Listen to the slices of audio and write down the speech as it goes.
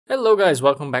Hello guys,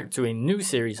 welcome back to a new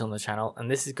series on the channel, and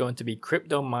this is going to be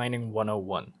Crypto Mining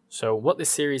 101. So what this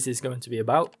series is going to be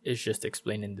about is just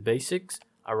explaining the basics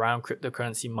around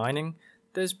cryptocurrency mining.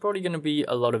 There's probably going to be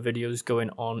a lot of videos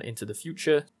going on into the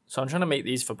future, so I'm trying to make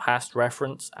these for past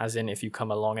reference, as in if you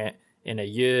come along it in a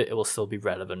year, it will still be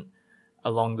relevant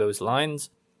along those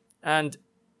lines. And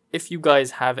if you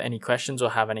guys have any questions or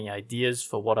have any ideas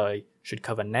for what I should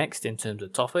cover next in terms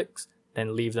of topics,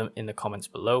 then leave them in the comments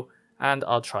below, and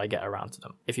I'll try to get around to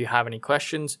them. If you have any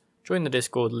questions, join the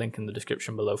Discord, link in the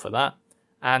description below for that,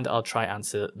 and I'll try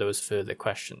answer those further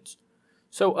questions.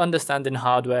 So understanding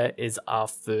hardware is our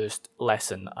first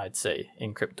lesson, I'd say,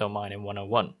 in Crypto Mining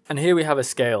 101. And here we have a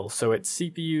scale, so it's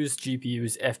CPUs,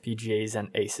 GPUs, FPGAs,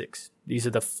 and ASICs. These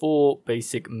are the four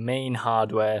basic main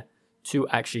hardware to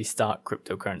actually start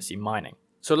cryptocurrency mining.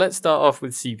 So let's start off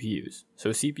with CPUs. So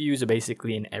CPUs are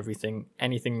basically in everything,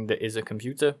 anything that is a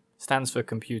computer, stands for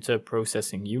computer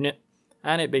processing unit,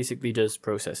 and it basically just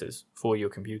processes for your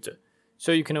computer.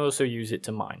 So you can also use it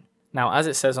to mine. Now, as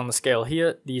it says on the scale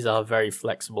here, these are very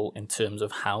flexible in terms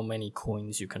of how many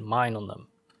coins you can mine on them.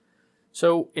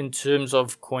 So in terms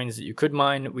of coins that you could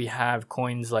mine, we have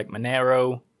coins like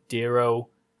Monero, Dero,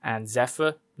 and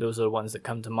Zephyr. Those are the ones that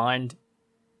come to mind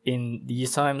in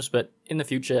these times, but in the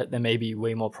future there may be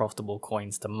way more profitable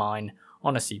coins to mine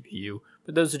on a CPU,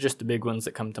 but those are just the big ones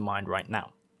that come to mind right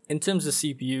now. In terms of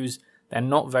CPUs, they're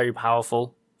not very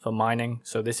powerful for mining,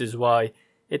 so this is why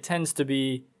it tends to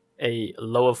be a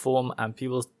lower form, and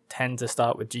people tend to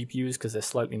start with GPUs because they're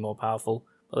slightly more powerful,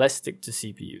 but let's stick to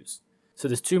CPUs. So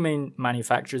there's two main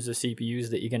manufacturers of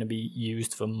CPUs that are going to be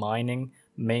used for mining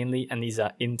mainly, and these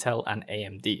are Intel and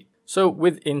AMD. So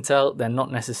with Intel, they're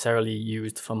not necessarily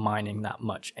used for mining that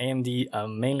much. AMD are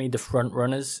mainly the front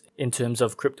runners in terms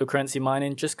of cryptocurrency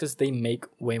mining, just because they make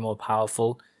way more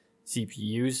powerful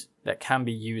CPUs that can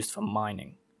be used for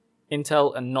mining.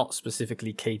 Intel are not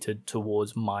specifically catered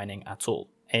towards mining at all.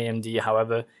 AMD,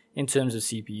 however, in terms of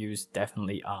CPUs,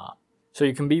 definitely are. So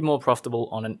you can be more profitable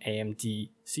on an AMD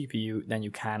CPU than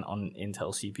you can on an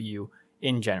Intel CPU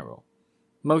in general.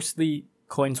 Mostly,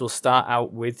 coins will start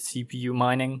out with CPU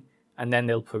mining, and then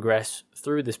they'll progress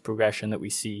through this progression that we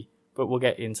see, but we'll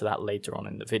get into that later on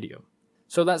in the video.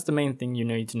 So that's the main thing you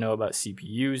need to know about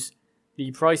CPUs.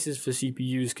 The prices for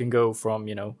CPUs can go from,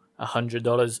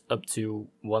 $100 up to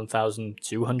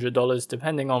 $1,200,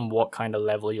 depending on what kind of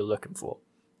level you're looking for.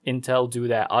 Intel do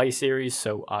their i series,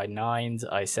 so i9s,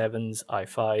 i7s,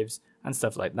 i5s, and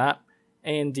stuff like that.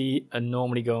 AMD are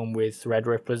normally going with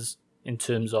Threadrippers in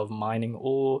terms of mining,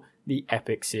 or the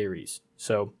EPIC series.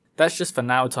 So that's just for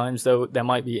now times, though. There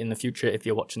might be in the future, if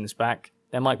you're watching this back,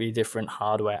 there might be different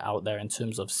hardware out there in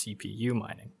terms of CPU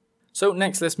mining. So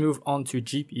next, let's move on to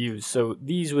GPUs. So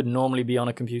these would normally be on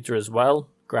a computer as well,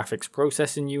 graphics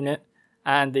processing unit,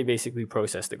 and they basically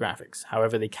process the graphics.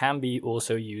 However, they can be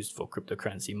also used for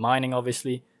cryptocurrency mining,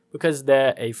 obviously, because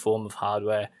they're a form of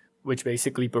hardware which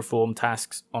basically perform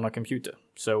tasks on a computer.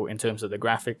 So in terms of the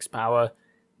graphics power,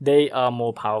 they are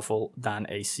more powerful than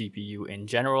a CPU in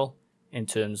general, in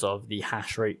terms of the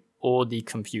hash rate or the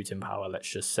computing power, let's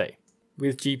just say.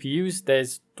 With GPUs,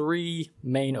 there's three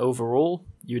main overall.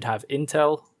 You'd have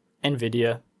Intel,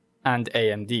 Nvidia, and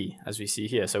AMD, as we see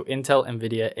here. So Intel,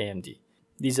 Nvidia, AMD.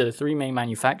 These are the three main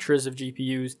manufacturers of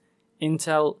GPUs.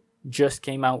 Intel just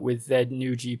came out with their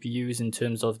new GPUs in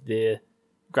terms of their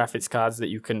graphics cards that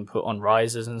you can put on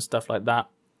risers and stuff like that.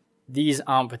 These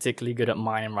aren't particularly good at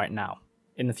mining right now.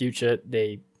 In the future,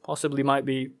 they possibly might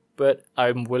be, but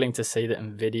I'm willing to say that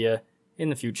Nvidia in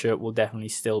the future will definitely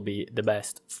still be the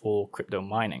best for crypto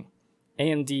mining.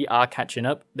 AMD are catching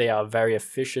up. They are very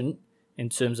efficient in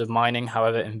terms of mining.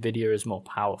 However, Nvidia is more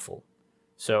powerful.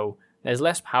 So there's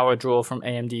less power draw from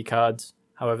AMD cards.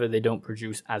 However, they don't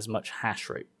produce as much hash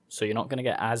rate. So you're not going to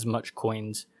get as much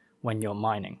coins when you're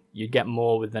mining. You'd get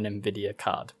more with an Nvidia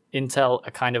card. Intel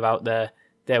are kind of out there.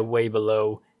 They're way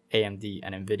below AMD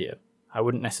and Nvidia. I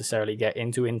wouldn't necessarily get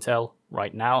into Intel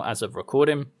right now as of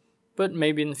recording, but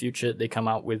maybe in the future they come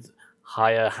out with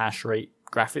higher hash rate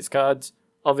graphics cards.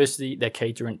 Obviously, they're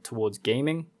catering towards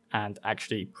gaming and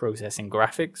actually processing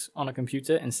graphics on a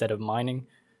computer instead of mining.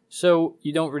 So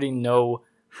you don't really know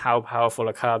how powerful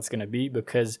a card's going to be,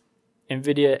 because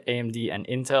Nvidia, AMD, and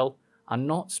Intel are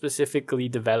not specifically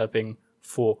developing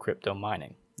for crypto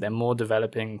mining. They're more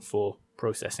developing for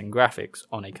processing graphics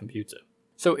on a computer.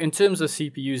 So in terms of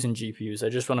CPUs and GPUs, I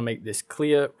just want to make this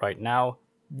clear right now.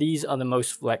 These are the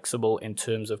most flexible in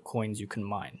terms of coins you can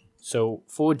mine. So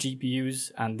for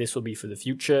GPUs, and this will be for the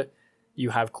future, you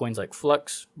have coins like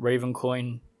Flux,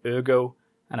 Ravencoin, Ergo,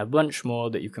 and a bunch more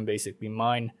that you can basically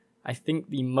mine I think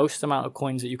the most amount of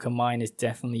coins that you can mine is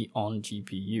definitely on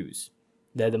GPUs.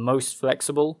 They're the most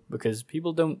flexible because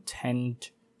people don't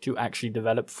tend to actually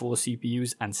develop for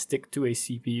CPUs and stick to a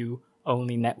CPU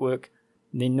only network.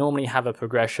 They normally have a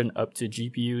progression up to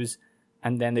GPUs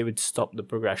and then they would stop the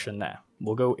progression there.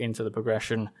 We'll go into the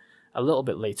progression a little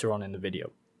bit later on in the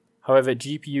video. However,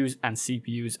 GPUs and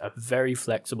CPUs are very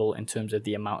flexible in terms of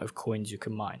the amount of coins you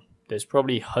can mine. There's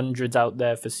probably hundreds out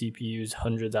there for CPUs,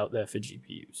 hundreds out there for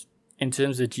GPUs. In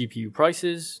terms of GPU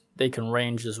prices, they can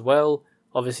range as well.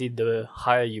 Obviously, the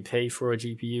higher you pay for a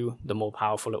GPU, the more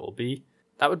powerful it will be.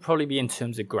 That would probably be in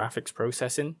terms of graphics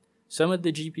processing. Some of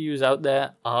the GPUs out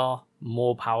there are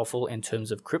more powerful in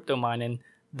terms of crypto mining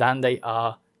than they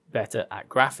are better at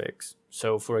graphics.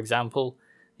 So for example,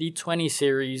 the 20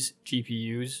 series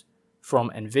GPUs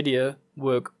from NVIDIA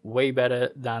work way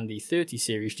better than the 30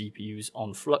 series GPUs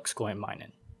on Flux coin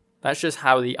mining. That's just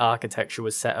how the architecture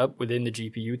was set up within the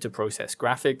GPU to process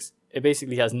graphics. It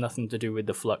basically has nothing to do with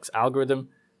the Flux algorithm,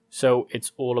 so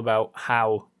it's all about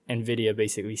how NVIDIA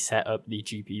basically set up the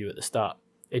GPU at the start.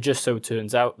 It just so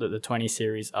turns out that the 20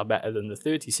 series are better than the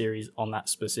 30 series on that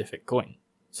specific coin.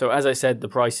 So as I said, the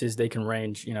prices, they can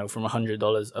range, from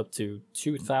 $100 up to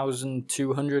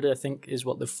 $2,200, I think is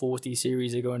what the 40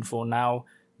 series are going for now,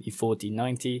 the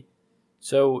 4090.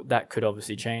 So that could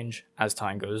obviously change as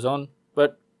time goes on,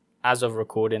 but as of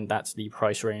recording, that's the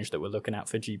price range that we're looking at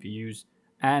for GPUs.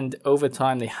 And over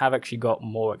time, they have actually got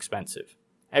more expensive.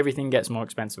 Everything gets more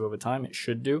expensive over time, it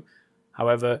should do.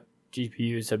 However,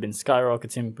 GPUs have been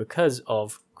skyrocketing because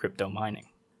of crypto mining.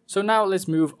 So now let's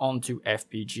move on to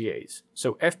FPGAs.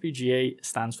 So FPGA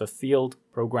stands for Field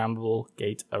Programmable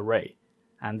Gate Array.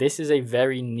 And this is a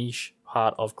very niche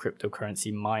part of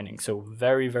cryptocurrency mining. So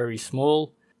very, very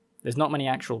small. There's not many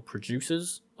actual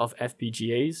producers of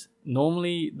FPGAs.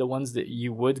 Normally, the ones that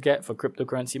you would get for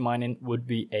cryptocurrency mining would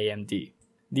be AMD.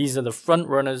 These are the front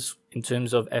runners in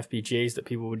terms of FPGAs that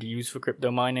people would use for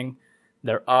crypto mining.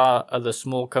 There are other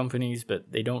small companies,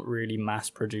 but they don't really mass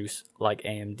produce like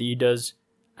AMD does.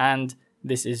 And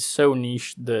this is so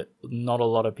niche that not a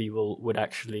lot of people would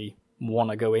actually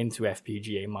want to go into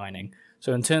FPGA mining.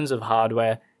 So in terms of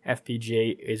hardware,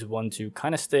 FPGA is one to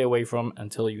kind of stay away from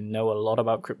until you know a lot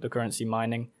about cryptocurrency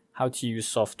mining, how to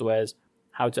use softwares,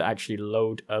 how to actually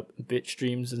load up bit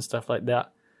streams and stuff like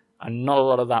that. And not a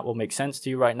lot of that will make sense to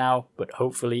you right now, but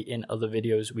hopefully in other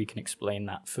videos we can explain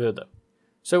that further.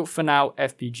 So for now,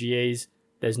 FPGAs,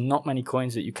 there's not many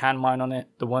coins that you can mine on it.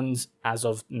 The ones as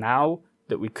of now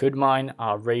that we could mine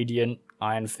are Radiant,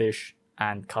 Ironfish,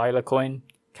 and Kyler coin.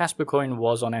 Kaspa coin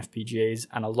was on FPGAs,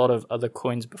 and a lot of other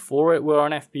coins before it were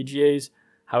on FPGAs.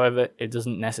 However, it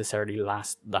doesn't necessarily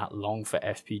last that long for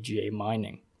FPGA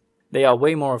mining. They are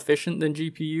way more efficient than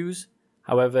GPUs.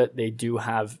 However, they do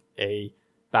have a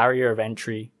barrier of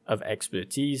entry of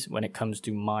expertise when it comes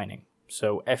to mining.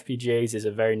 So FPGAs is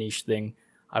a very niche thing.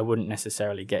 I wouldn't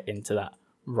necessarily get into that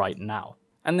right now.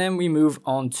 And then we move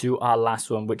on to our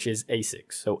last one, which is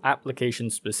ASIC, so Application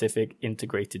Specific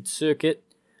Integrated Circuit.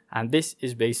 And this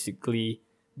is basically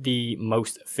the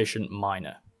most efficient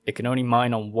miner. It can only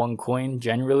mine on one coin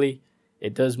generally.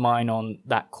 It does mine on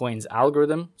that coin's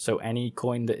algorithm, so any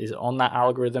coin that is on that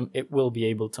algorithm, it will be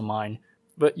able to mine,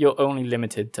 but you're only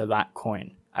limited to that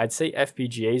coin. I'd say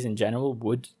FPGAs in general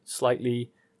would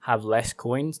slightly have less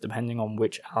coins depending on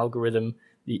which algorithm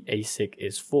the ASIC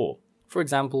is for. For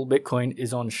example, Bitcoin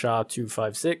is on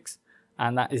SHA-256,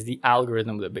 and that is the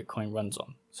algorithm that Bitcoin runs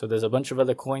on. So there's a bunch of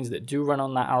other coins that do run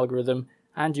on that algorithm,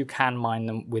 and you can mine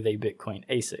them with a Bitcoin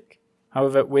ASIC.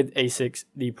 However, with ASICs,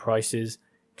 the prices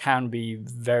can be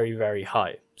very, very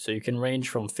high. So you can range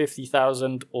from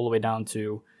 $50,000 all the way down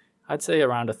to, I'd say,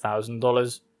 around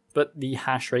 $1,000. But the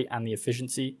hash rate and the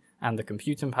efficiency and the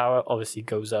computing power obviously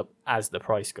goes up as the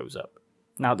price goes up.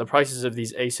 Now, the prices of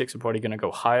these ASICs are probably going to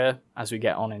go higher as we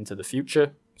get on into the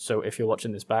future. So if you're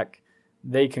watching this back,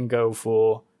 they can go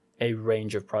for a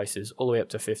range of prices all the way up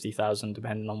to $50,000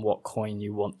 depending on what coin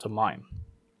you want to mine.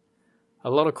 A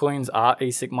lot of coins are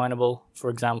ASIC mineable. For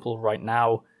example, right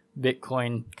now,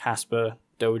 Bitcoin, Kaspa,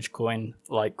 Dogecoin,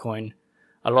 Litecoin,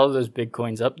 a lot of those big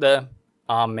coins up there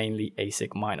are mainly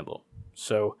ASIC mineable.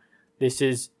 So this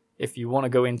is, if you want to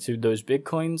go into those big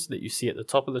coins that you see at the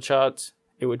top of the charts,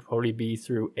 it would probably be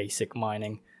through ASIC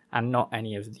mining and not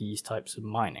any of these types of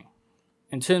mining.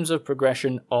 In terms of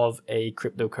progression of a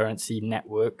cryptocurrency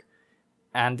network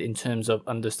and in terms of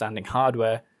understanding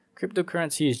hardware,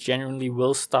 cryptocurrencies generally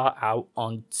will start out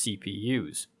on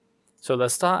CPUs. So they'll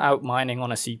start out mining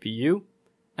on a CPU,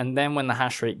 and then when the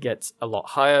hash rate gets a lot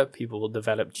higher, people will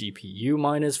develop GPU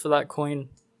miners for that coin.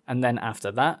 And then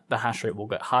after that, the hash rate will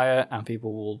get higher and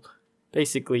people will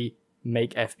basically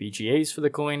make FPGAs for the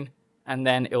coin, and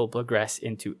then it will progress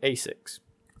into ASICs.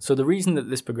 So the reason that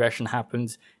this progression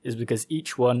happens is because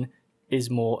each one is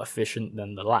more efficient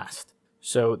than the last.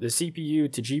 So the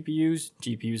CPU to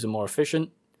GPUs are more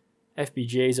efficient,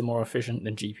 FPGAs are more efficient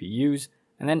than GPUs,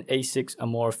 and then ASICs are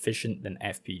more efficient than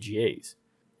FPGAs.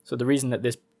 So the reason that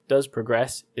this does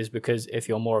progress is because if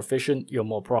you're more efficient, you're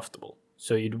more profitable.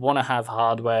 So you'd want to have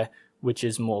hardware which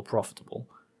is more profitable.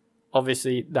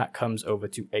 Obviously, that comes over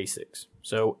to ASICs.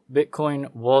 So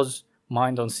Bitcoin was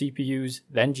mined on CPUs,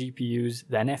 then GPUs,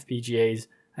 then FPGAs,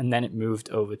 and then it moved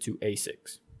over to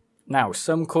ASICs. Now,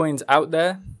 some coins out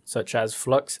there, such as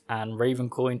Flux and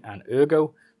Ravencoin and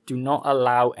Ergo, do not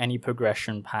allow any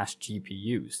progression past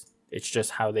GPUs. It's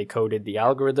just how they coded the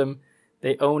algorithm.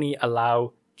 They only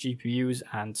allow GPUs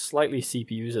and slightly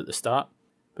CPUs at the start,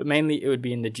 but mainly it would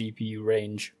be in the GPU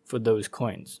range for those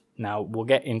coins. Now, we'll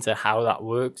get into how that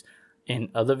works in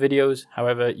other videos.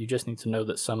 However, you just need to know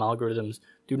that some algorithms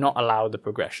do not allow the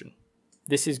progression.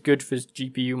 This is good for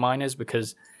GPU miners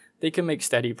because they can make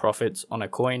steady profits on a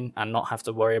coin and not have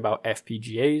to worry about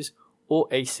FPGAs or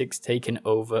ASICs taking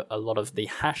over a lot of the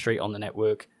hash rate on the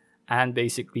network and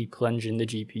basically plunging the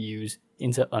GPUs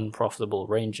into unprofitable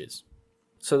ranges.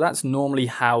 So that's normally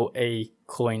how a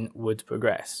coin would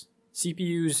progress.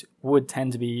 CPUs would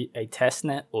tend to be a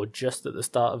testnet or just at the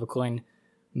start of a coin.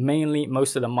 Mainly,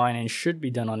 most of the mining should be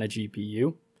done on a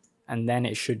GPU, and then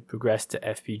it should progress to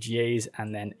FPGAs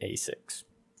and then ASICs.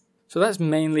 So that's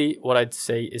mainly what I'd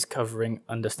say is covering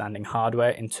understanding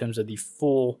hardware in terms of the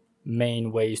 4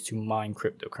 main ways to mine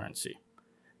cryptocurrency.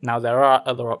 Now, there are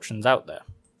other options out there.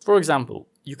 For example,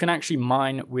 you can actually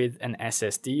mine with an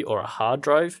SSD or a hard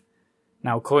drive.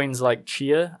 Now, coins like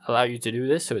Chia allow you to do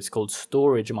this, so it's called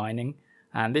storage mining,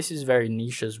 and this is very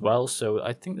niche as well. So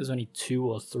I think there's only 2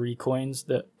 or 3 coins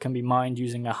that can be mined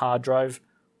using a hard drive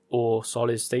or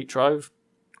solid state drive.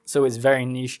 So it's very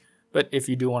niche, but if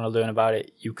you do want to learn about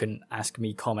it, you can ask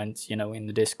me comments, in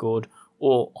the Discord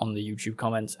or on the YouTube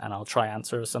comments, and I'll try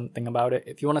answer something about it.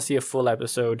 If you want to see a full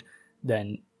episode,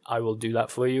 then I will do that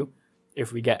for you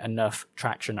if we get enough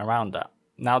traction around that.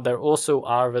 Now, there also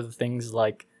are other things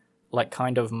like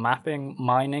kind of mapping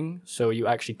mining. So you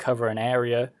actually cover an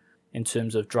area in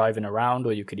terms of driving around,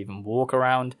 or you could even walk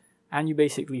around, and you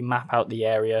basically map out the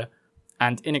area,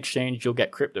 and in exchange you'll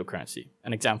get cryptocurrency.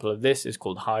 An example of this is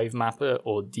called Hive Mapper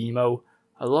or Demo.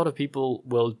 A lot of people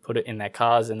will put it in their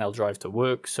cars and they'll drive to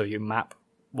work, so you map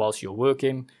whilst you're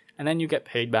working, and then you get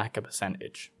paid back a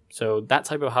percentage. So that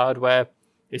type of hardware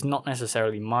is not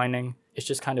necessarily mining, it's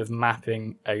just kind of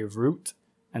mapping a route,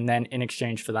 and then in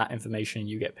exchange for that information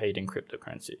you get paid in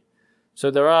cryptocurrency. So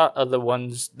there are other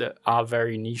ones that are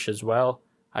very niche as well.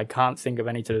 I can't think of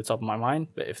any to the top of my mind,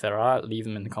 but if there are, leave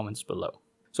them in the comments below.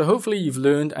 So hopefully you've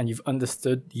learned and you've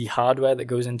understood the hardware that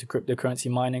goes into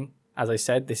cryptocurrency mining. As I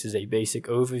said, this is a basic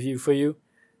overview for you.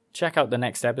 Check out the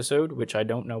next episode, which I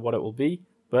don't know what it will be,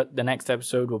 but the next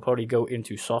episode will probably go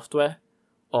into software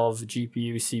of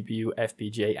GPU, CPU,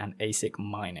 FPGA, and ASIC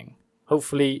mining.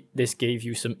 Hopefully this gave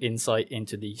you some insight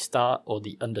into the start or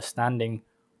the understanding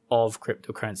of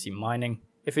cryptocurrency mining.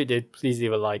 If it did, please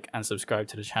leave a like and subscribe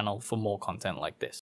to the channel for more content like this.